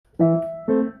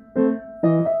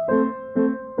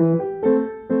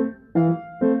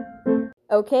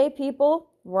Okay, people,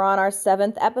 we're on our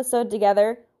 7th episode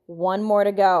together. One more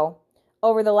to go.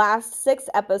 Over the last 6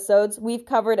 episodes, we've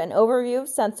covered an overview of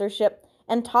censorship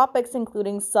and topics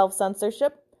including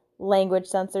self-censorship, language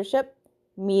censorship,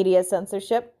 media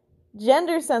censorship,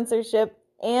 gender censorship,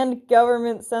 and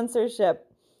government censorship.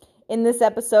 In this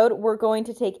episode, we're going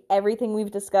to take everything we've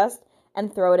discussed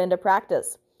and throw it into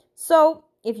practice. So,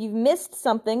 if you've missed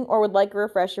something or would like a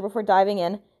refresher before diving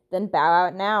in, then bow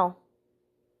out now.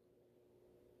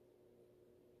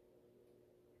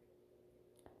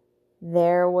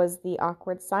 There was the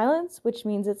awkward silence, which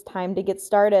means it's time to get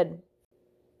started.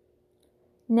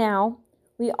 Now,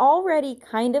 we already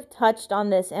kind of touched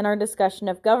on this in our discussion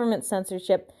of government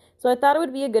censorship, so I thought it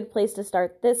would be a good place to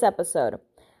start this episode.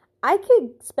 I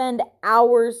could spend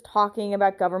hours talking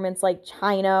about governments like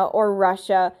China or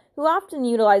Russia, who often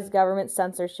utilize government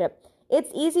censorship. It's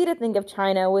easy to think of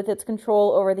China with its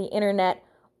control over the internet,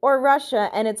 or Russia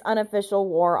and its unofficial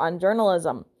war on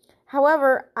journalism.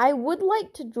 However, I would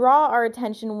like to draw our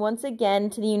attention once again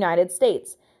to the United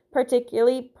States,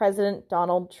 particularly President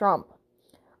Donald Trump.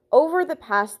 Over the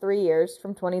past 3 years,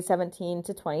 from 2017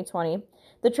 to 2020,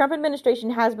 the Trump administration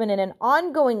has been in an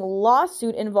ongoing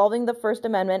lawsuit involving the First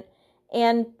Amendment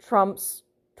and Trump's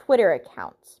Twitter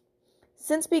accounts.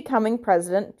 Since becoming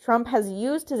president, Trump has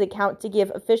used his account to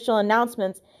give official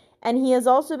announcements, and he has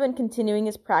also been continuing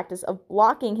his practice of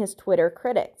blocking his Twitter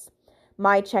critics.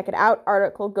 My Check It Out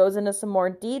article goes into some more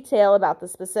detail about the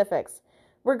specifics.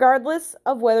 Regardless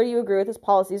of whether you agree with his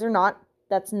policies or not,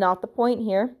 that's not the point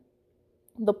here.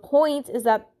 The point is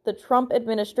that the Trump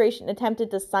administration attempted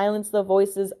to silence the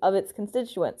voices of its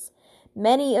constituents,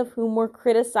 many of whom were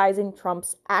criticizing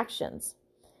Trump's actions.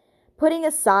 Putting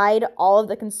aside all of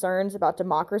the concerns about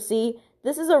democracy,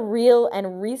 this is a real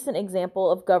and recent example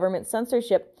of government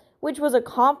censorship, which was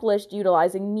accomplished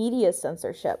utilizing media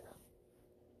censorship.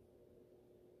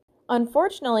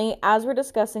 Unfortunately, as we're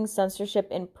discussing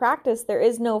censorship in practice, there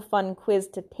is no fun quiz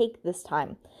to take this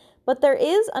time. But there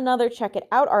is another Check It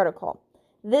Out article.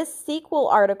 This sequel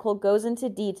article goes into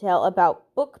detail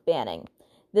about book banning.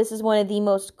 This is one of the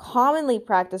most commonly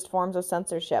practiced forms of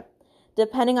censorship.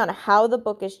 Depending on how the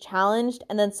book is challenged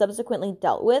and then subsequently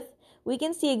dealt with, we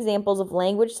can see examples of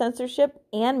language censorship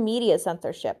and media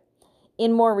censorship.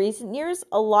 In more recent years,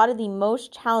 a lot of the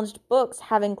most challenged books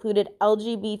have included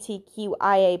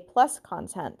LGBTQIA+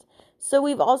 content, so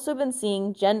we've also been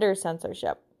seeing gender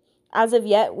censorship. As of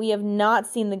yet, we have not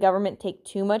seen the government take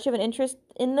too much of an interest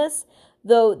in this,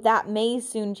 though that may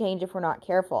soon change if we're not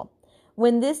careful.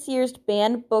 When this year's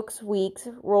Banned Books Week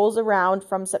rolls around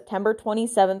from September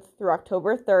 27th through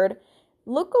October 3rd,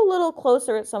 look a little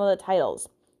closer at some of the titles.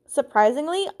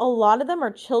 Surprisingly, a lot of them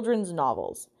are children's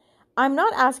novels. I'm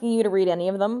not asking you to read any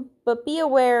of them, but be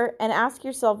aware and ask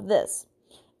yourself this.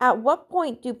 At what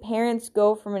point do parents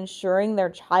go from ensuring their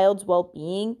child's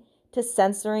well-being to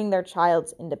censoring their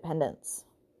child's independence?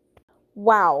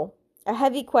 Wow, a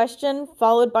heavy question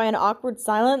followed by an awkward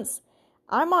silence?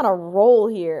 I'm on a roll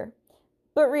here.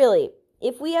 But really,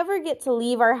 if we ever get to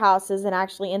leave our houses and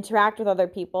actually interact with other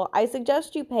people, I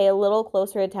suggest you pay a little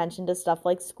closer attention to stuff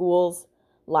like schools,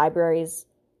 libraries,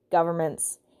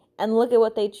 governments, and look at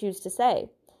what they choose to say.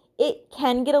 It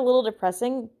can get a little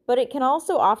depressing, but it can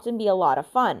also often be a lot of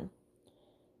fun.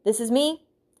 This is me,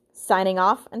 signing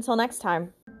off until next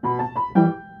time.